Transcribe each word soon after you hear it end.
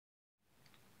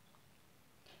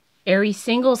Aries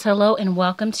singles, hello and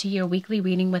welcome to your weekly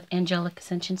reading with Angelic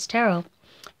Ascensions Tarot.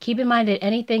 Keep in mind that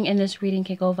anything in this reading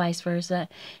can go vice versa,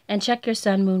 and check your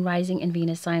sun, moon, rising, and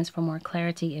Venus signs for more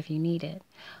clarity if you need it.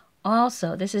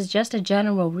 Also, this is just a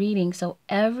general reading, so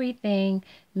everything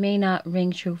may not ring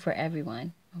true for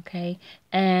everyone, okay?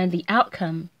 And the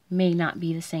outcome may not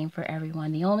be the same for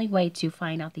everyone. The only way to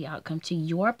find out the outcome to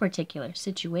your particular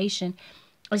situation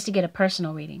is to get a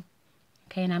personal reading.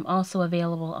 Okay, and I'm also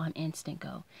available on Instant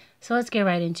Go. So let's get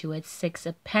right into it. Six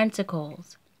of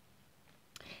Pentacles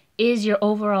is your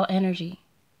overall energy.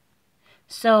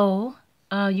 So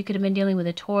you could have been dealing with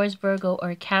a Taurus, Virgo, or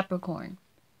a Capricorn.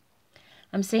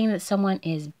 I'm saying that someone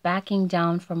is backing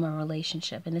down from a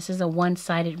relationship. And this is a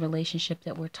one-sided relationship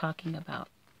that we're talking about.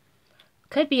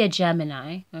 Could be a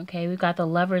Gemini. Okay, we've got the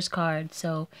Lover's card.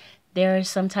 So there is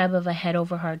some type of a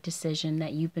head-over-heart decision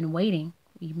that you've been waiting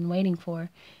for.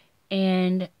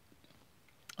 And it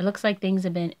looks like things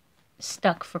have been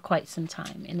stuck for quite some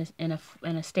time in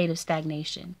a state of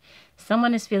stagnation.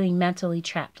 Someone is feeling mentally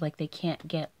trapped, like they can't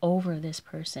get over this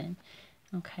person.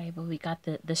 Okay, but we got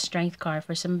the Strength card.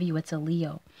 For some of you, it's a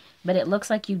Leo. But it looks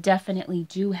like you definitely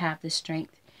do have the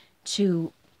strength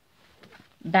to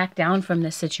back down from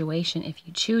this situation if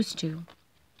you choose to.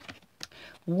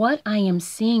 What I am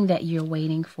seeing that you're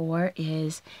waiting for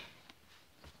is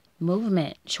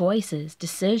movement, choices,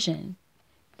 decision.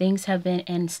 Things have been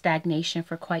in stagnation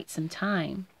for quite some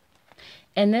time.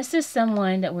 And this is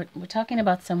someone that we're talking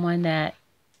about, someone that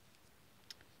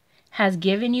has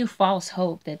given you false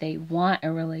hope that they want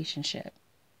a relationship.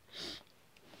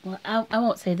 Well, I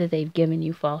won't say that they've given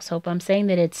you false hope. I'm saying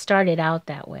that it started out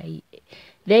that way.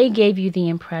 They gave you the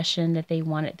impression that they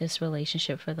wanted this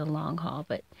relationship for the long haul,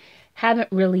 but haven't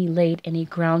really laid any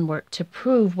groundwork to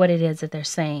prove what it is that they're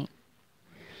saying.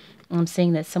 I'm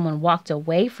seeing that someone walked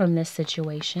away from this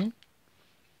situation.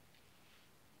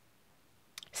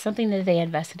 Something that they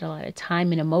invested a lot of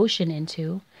time and emotion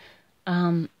into.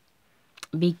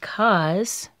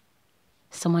 Because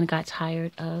someone got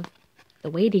tired of the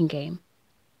waiting game.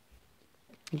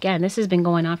 Again, this has been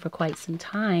going on for quite some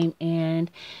time. And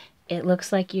it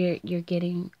looks like you're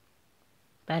getting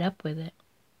fed up with it.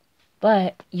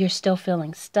 But you're still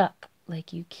feeling stuck.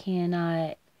 Like you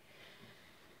cannot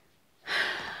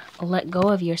let go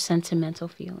of your sentimental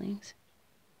feelings.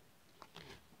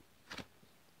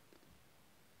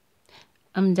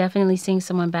 I'm definitely seeing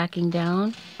someone backing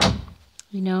down,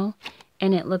 you know,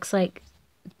 and it looks like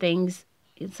things,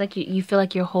 it's like you feel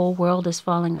like your whole world is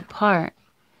falling apart.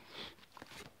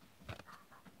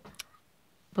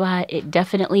 But it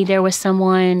definitely, there was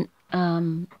someone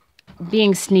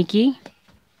being sneaky.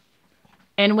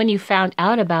 And when you found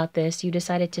out about this, you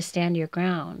decided to stand your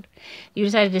ground. You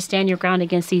decided to stand your ground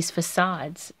against these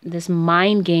facades, this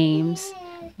mind games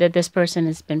that this person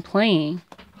has been playing.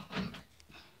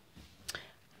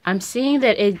 I'm seeing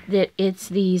that it's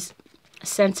these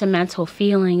sentimental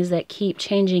feelings that keep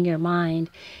changing your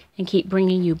mind and keep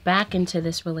bringing you back into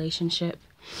this relationship,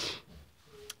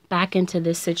 back into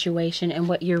this situation. And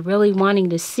what you're really wanting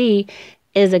to see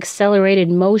is accelerated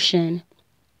motion.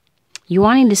 You're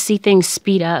wanting to see things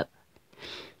speed up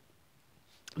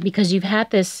because you've had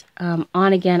this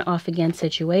on again, off again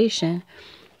situation.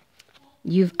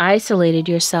 You've isolated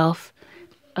yourself.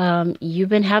 You've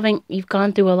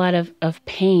gone through a lot of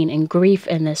pain and grief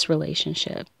in this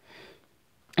relationship.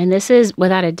 And this is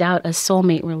without a doubt a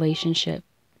soulmate relationship.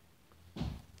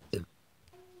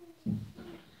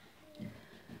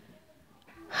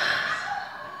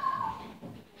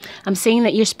 I'm seeing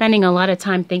that you're spending a lot of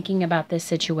time thinking about this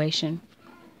situation.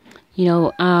 You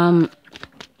know,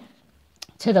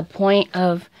 to the point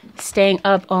of staying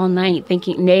up all night,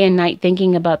 thinking day and night,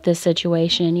 thinking about this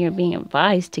situation. You're being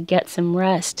advised to get some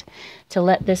rest, to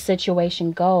let this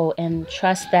situation go and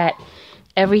trust that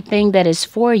everything that is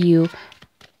for you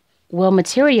will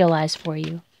materialize for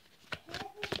you.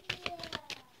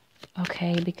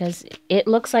 Okay, because it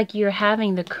looks like you're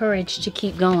having the courage to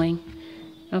keep going.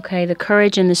 Okay, the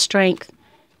courage and the strength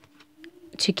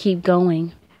to keep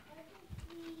going.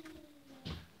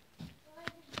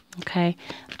 Okay,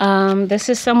 this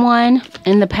is someone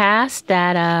in the past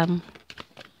that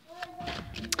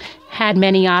had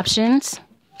many options,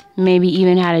 maybe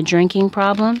even had a drinking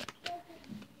problem,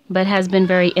 but has been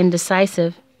very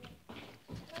indecisive.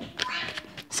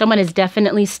 Someone is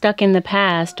definitely stuck in the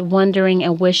past, wondering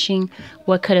and wishing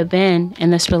what could have been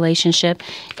in this relationship.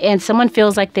 And someone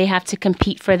feels like they have to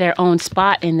compete for their own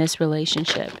spot in this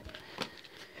relationship.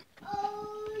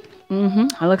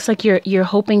 It looks like you're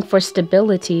hoping for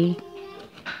stability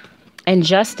and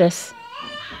justice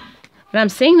But I'm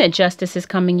seeing that justice is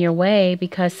coming your way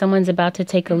because someone's about to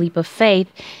take a leap of faith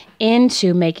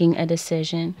into making a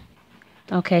decision.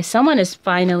 Okay, someone is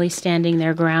finally standing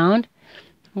their ground.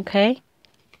 Okay.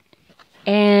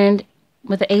 And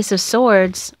with the Ace of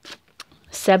Swords,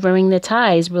 severing the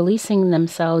ties, releasing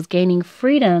themselves, gaining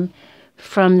freedom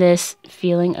from this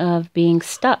feeling of being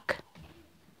stuck.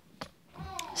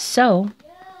 So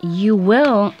you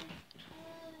will,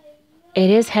 it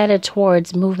is headed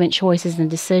towards movement, choices, and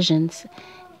decisions,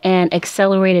 and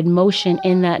accelerated motion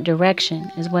in that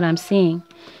direction is what I'm seeing.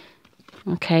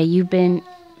 Okay, you've been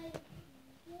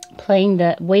playing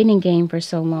the waiting game for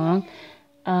so long.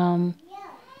 I'm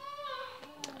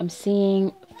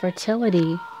seeing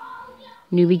fertility,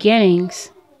 new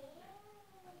beginnings.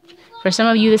 For some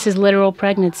of you, this is literal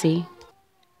pregnancy.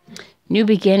 New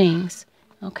beginnings.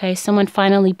 Okay, someone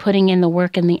finally putting in the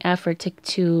work and the effort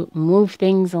to move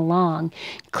things along,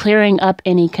 clearing up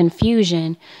any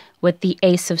confusion with the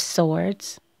Ace of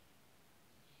Swords,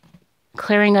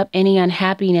 clearing up any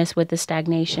unhappiness with the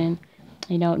stagnation.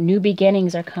 You know, new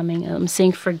beginnings are coming. I'm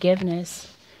seeing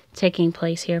forgiveness taking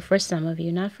place here for some of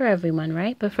you, not for everyone,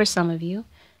 right? But for some of you,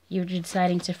 you're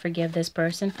deciding to forgive this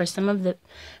person. For some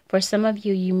of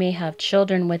you, you may have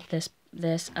children with this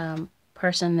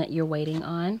person that you're waiting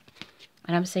on.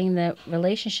 And I'm saying that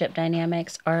relationship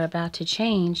dynamics are about to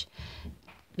change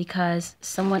because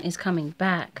someone is coming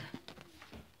back.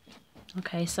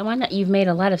 Okay, someone that you've made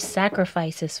a lot of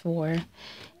sacrifices for,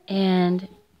 and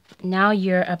now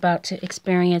you're about to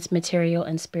experience material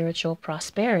and spiritual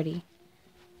prosperity.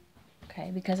 Okay,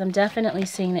 because I'm definitely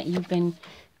seeing that you've been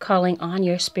calling on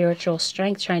your spiritual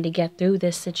strength, trying to get through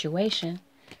this situation.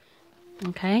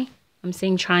 Okay, I'm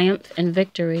seeing triumph and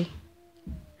victory.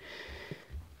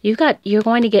 You're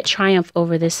going to get triumph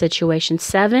over this situation.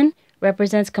 7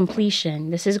 represents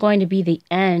completion. This is going to be the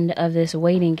end of this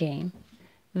waiting game.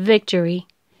 Victory.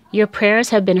 Your prayers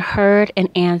have been heard and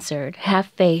answered. Have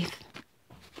faith.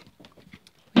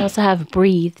 We also have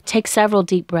breathe. Take several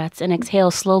deep breaths and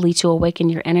exhale slowly to awaken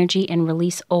your energy and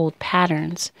release old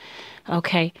patterns.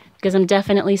 Okay, because I'm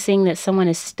definitely seeing that someone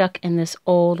is stuck in this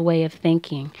old way of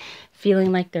thinking,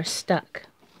 feeling like they're stuck.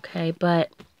 Okay, but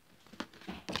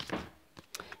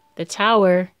the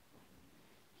Tower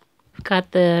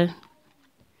got the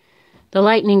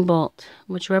lightning bolt,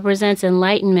 which represents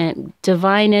enlightenment,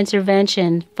 divine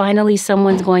intervention. Finally,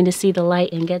 someone's going to see the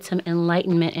light and get some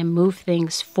enlightenment and move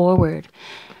things forward.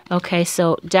 Okay,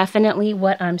 so definitely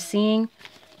what I'm seeing,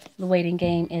 the waiting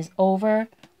game is over,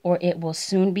 or it will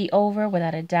soon be over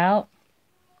without a doubt.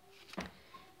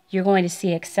 You're going to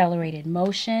see accelerated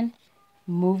motion,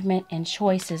 movement, and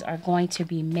choices are going to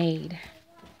be made.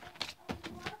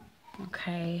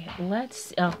 Okay,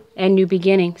 and new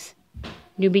beginnings.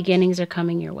 New beginnings are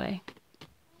coming your way.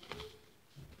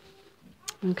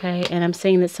 Okay, and I'm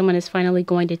saying that someone is finally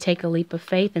going to take a leap of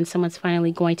faith and someone's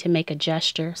finally going to make a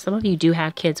gesture. Some of you do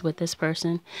have kids with this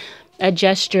person. A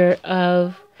gesture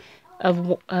of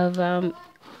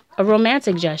a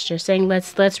romantic gesture, saying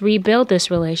let's rebuild this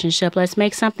relationship. Let's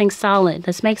make something solid.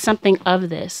 Let's make something of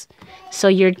this. So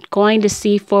you're going to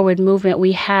see forward movement.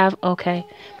 We have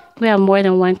more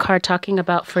than one card talking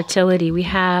about fertility. We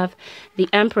have the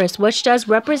Empress, which does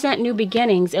represent new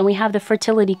beginnings, and we have the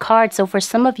fertility card. So for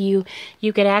some of you,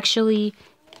 you could actually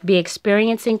be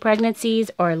experiencing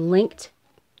pregnancies or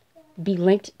be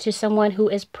linked to someone who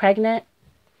is pregnant.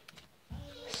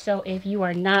 So if you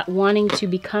are not wanting to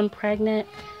become pregnant,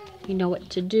 you know what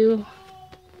to do.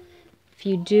 If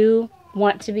you do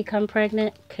want to become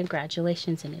pregnant,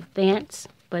 congratulations in advance.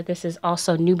 But this is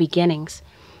also new beginnings.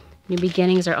 New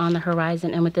beginnings are on the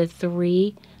horizon, and with the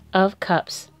 3 of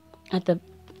Cups at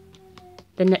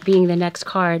being the next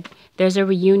card, there's a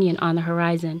reunion on the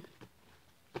horizon.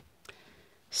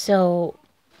 So,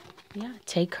 yeah,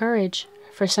 take courage.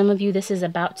 For some of you, this is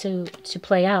about to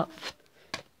play out.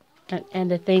 And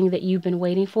the thing that you've been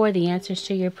waiting for, the answers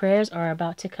to your prayers, are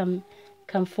about to come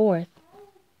forth.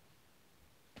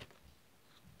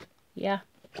 Yeah,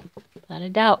 without a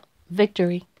doubt,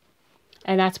 victory.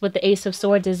 And that's what the Ace of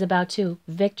Swords is about too.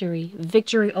 Victory.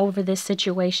 Victory over this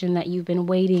situation that you've been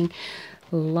waiting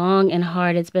long and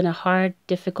hard. It's been a hard,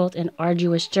 difficult, and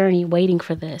arduous journey waiting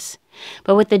for this.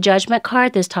 But with the Judgment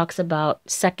card, this talks about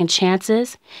second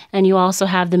chances. And you also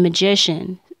have the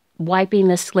Magician, wiping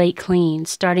the slate clean,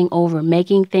 starting over,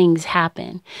 making things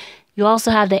happen. You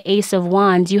also have the Ace of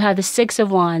Wands. You have the 6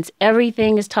 of Wands.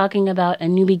 Everything is talking about a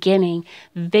new beginning,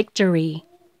 victory.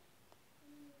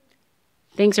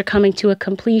 Things are coming to a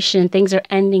completion. Things are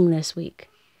ending this week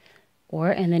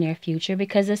or in the near future,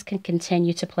 because this can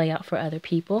continue to play out for other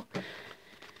people.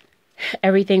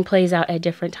 Everything plays out at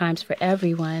different times for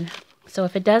everyone. So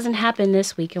if it doesn't happen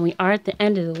this week, and we are at the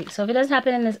end of the week, so if it doesn't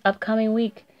happen in this upcoming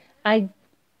week,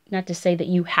 not to say that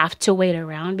you have to wait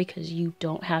around, because you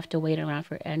don't have to wait around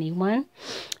for anyone.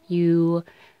 You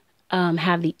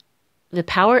have the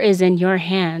power is in your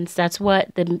hands. That's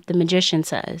what the magician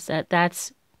says.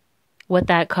 That's what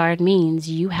that card means.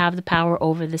 You have the power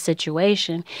over the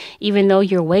situation. Even though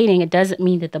you're waiting, it doesn't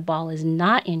mean that the ball is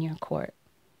not in your court.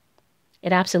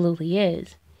 It absolutely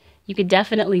is. You could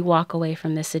definitely walk away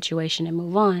from this situation and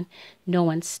move on. No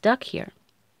one's stuck here.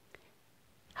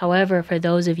 However, for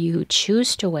those of you who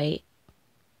choose to wait,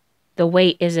 the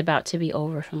wait is about to be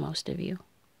over for most of you.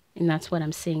 And that's what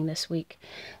I'm seeing this week.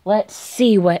 Let's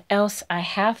see what else I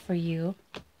have for you.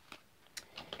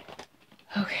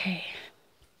 Okay.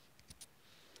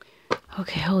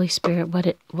 Okay, Holy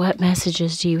Spirit, what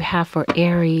messages do you have for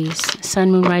Aries,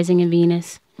 Sun, Moon, Rising, and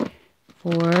Venus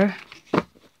for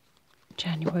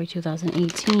January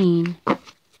 2018?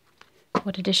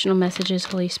 What additional messages,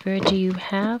 Holy Spirit, do you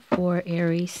have for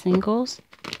Aries singles?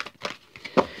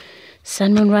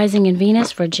 Sun, Moon, Rising, and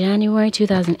Venus for January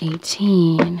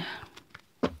 2018.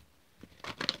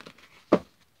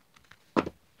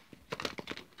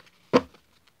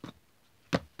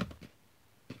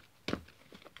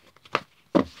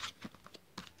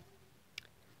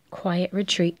 Quiet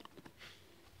retreat.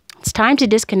 It's time to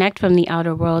disconnect from the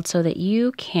outer world so that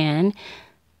you can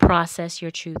process your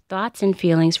true thoughts and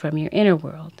feelings from your inner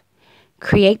world.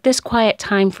 Create this quiet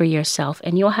time for yourself,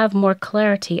 and you'll have more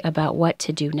clarity about what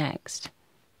to do next.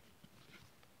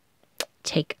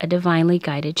 Take a divinely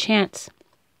guided chance.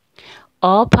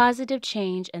 All positive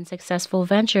change and successful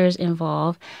ventures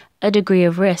involve a degree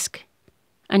of risk,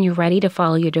 and you're ready to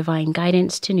follow your divine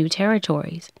guidance to new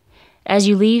territories. As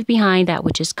you leave behind that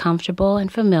which is comfortable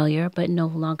and familiar but no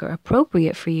longer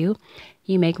appropriate for you,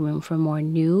 you make room for more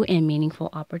new and meaningful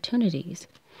opportunities.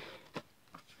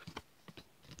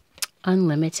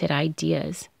 Unlimited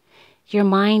ideas. Your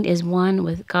mind is one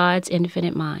with God's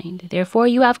infinite mind. Therefore,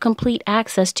 you have complete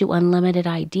access to unlimited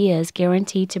ideas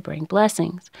guaranteed to bring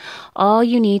blessings. All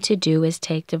you need to do is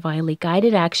take divinely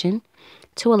guided action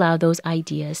to allow those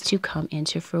ideas to come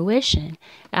into fruition.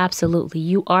 Absolutely,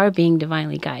 you are being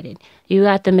divinely guided. You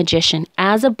got the magician,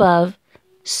 as above,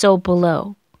 so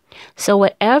below. So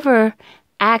whatever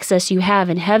access you have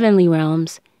in heavenly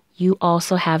realms, you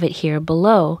also have it here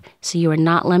below. So you are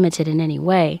not limited in any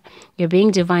way. You're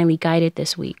being divinely guided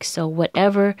this week. So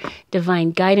whatever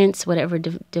divine guidance, whatever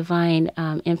divine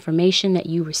information that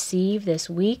you receive this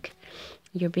week,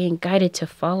 you're being guided to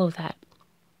follow that.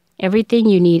 Everything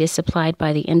you need is supplied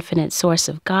by the infinite source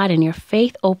of God, and your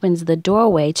faith opens the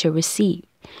doorway to receive.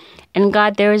 In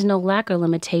God, there is no lack or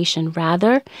limitation.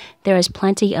 Rather, there is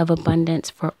plenty of abundance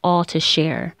for all to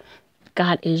share.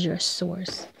 God is your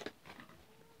source.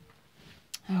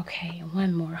 Okay,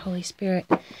 one more. Holy Spirit,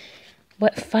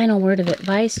 what final word of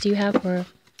advice do you have for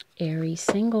Aries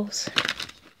singles?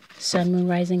 Sun, Moon,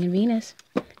 Rising, and Venus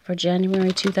for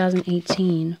January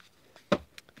 2018.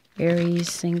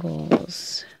 Aries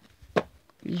singles.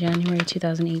 January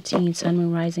 2018, Sun,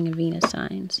 Moon, Rising, and Venus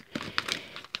signs.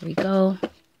 Here we go.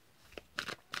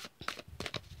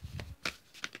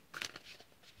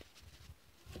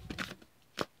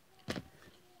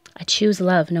 I choose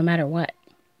love no matter what.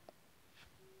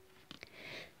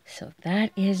 So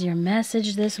that is your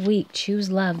message this week. Choose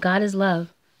love. God is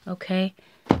love. Okay?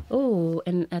 Ooh,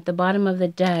 and at the bottom of the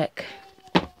deck,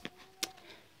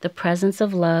 the presence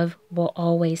of love will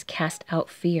always cast out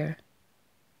fear.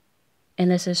 And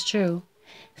this is true.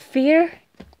 Fear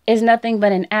is nothing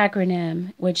but an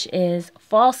acronym, which is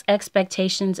false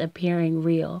expectations appearing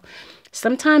real.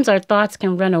 Sometimes our thoughts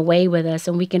can run away with us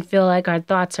and we can feel like our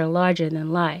thoughts are larger than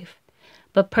life.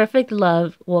 But perfect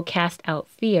love will cast out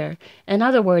fear. In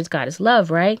other words, God is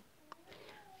love, right?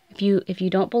 If you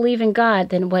don't believe in God,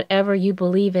 then whatever you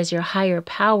believe is your higher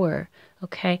power,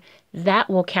 okay, that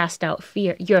will cast out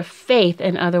fear. Your faith,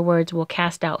 in other words, will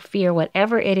cast out fear.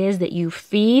 Whatever it is that you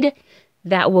feed,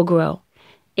 that will grow.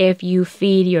 If you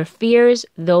feed your fears,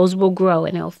 those will grow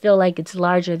and it'll feel like it's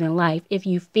larger than life. If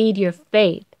you feed your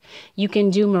faith, you can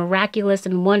do miraculous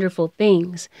and wonderful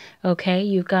things. Okay,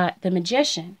 you've got the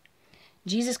magician.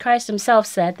 Jesus Christ himself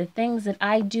said, the things that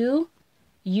I do,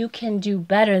 you can do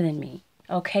better than me.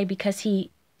 Okay, because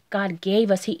God gave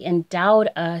us, he endowed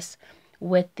us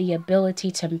with the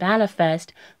ability to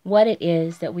manifest what it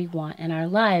is that we want in our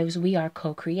lives. We are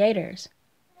co-creators.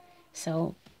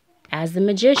 So as the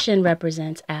magician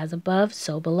represents as above,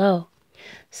 so below.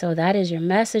 So that is your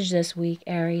message this week,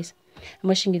 Aries. I'm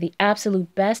wishing you the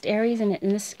absolute best, Aries, and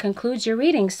this concludes your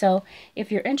reading. So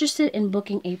if you're interested in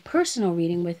booking a personal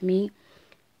reading with me,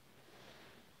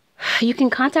 You can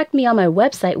contact me on my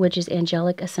website, which is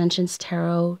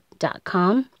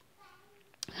AngelicAscensionsTarot.com.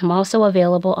 I'm also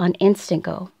available on Instant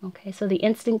Go. Okay, so the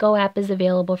Instant Go app is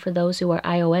available for those who are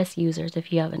iOS users.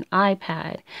 If you have an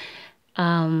iPad,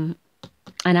 an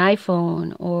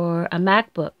iPhone, or a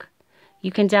MacBook,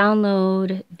 you can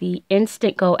download the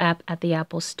Instant Go app at the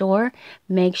Apple Store.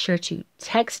 Make sure to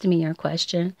text me your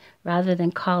question rather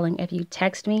than calling. If you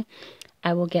text me,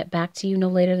 I will get back to you no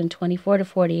later than 24 to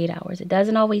 48 hours. It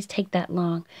doesn't always take that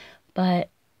long, but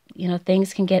you know,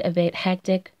 things can get a bit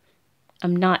hectic.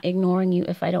 I'm not ignoring you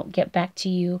if I don't get back to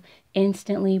you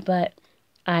instantly, but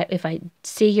if I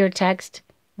see your text,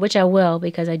 which I will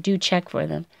because I do check for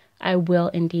them, I will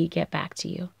indeed get back to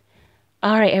you.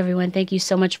 All right, everyone. Thank you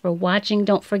so much for watching.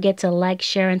 Don't forget to like,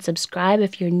 share, and subscribe.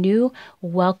 If you're new,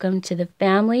 welcome to the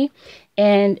family.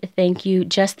 And thank you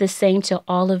just the same to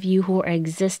all of you who are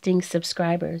existing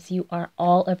subscribers. You are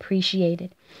all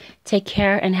appreciated. Take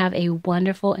care and have a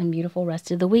wonderful and beautiful rest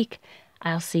of the week.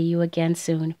 I'll see you again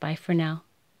soon. Bye for now.